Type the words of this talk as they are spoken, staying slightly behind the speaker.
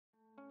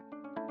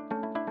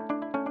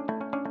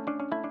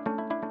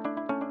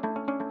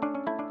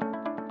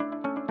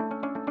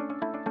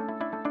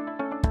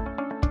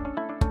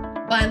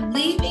By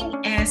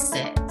leaving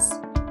assets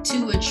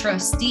to a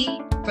trustee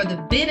for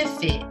the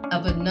benefit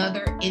of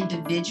another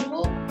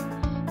individual,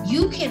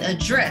 you can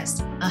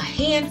address a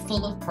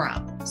handful of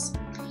problems.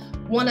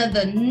 One of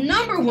the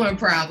number one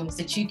problems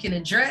that you can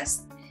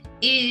address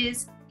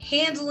is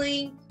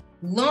handling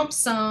lump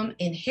sum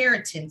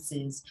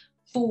inheritances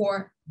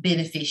for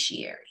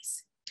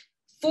beneficiaries.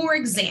 For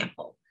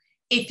example,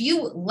 if you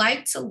would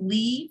like to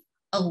leave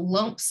a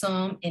lump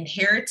sum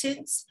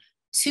inheritance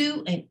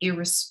to an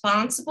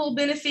irresponsible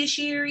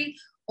beneficiary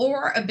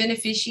or a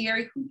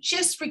beneficiary who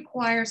just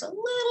requires a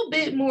little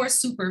bit more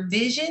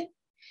supervision,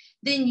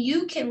 then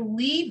you can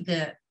leave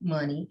the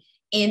money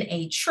in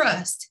a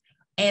trust,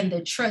 and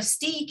the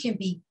trustee can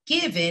be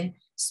given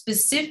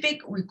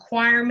specific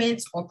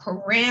requirements or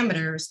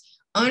parameters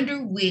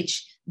under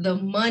which the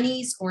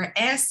monies or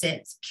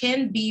assets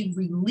can be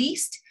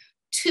released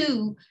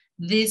to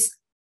this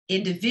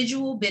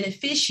individual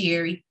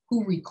beneficiary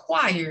who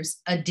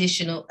requires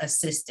additional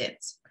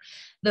assistance.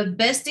 The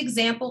best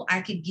example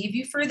I could give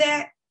you for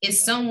that is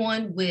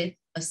someone with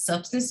a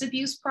substance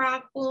abuse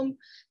problem,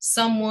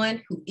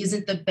 someone who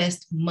isn't the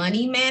best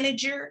money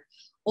manager,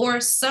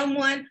 or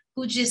someone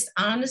who just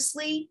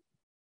honestly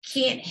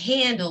can't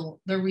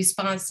handle the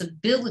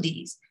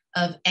responsibilities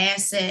of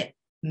asset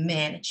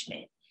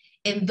management.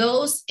 In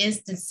those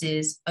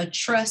instances, a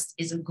trust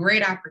is a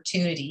great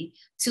opportunity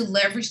to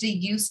leverage the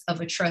use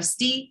of a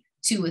trustee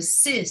to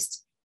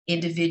assist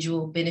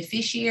individual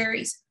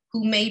beneficiaries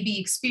who may be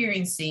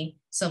experiencing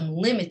some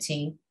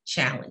limiting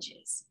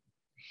challenges.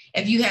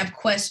 If you have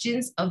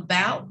questions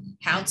about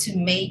how to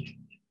make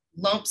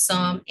lump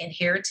sum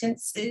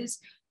inheritances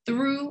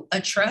through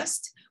a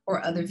trust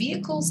or other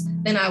vehicles,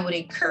 then I would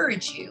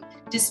encourage you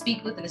to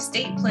speak with an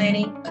estate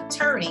planning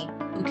attorney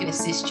who can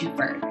assist you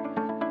further.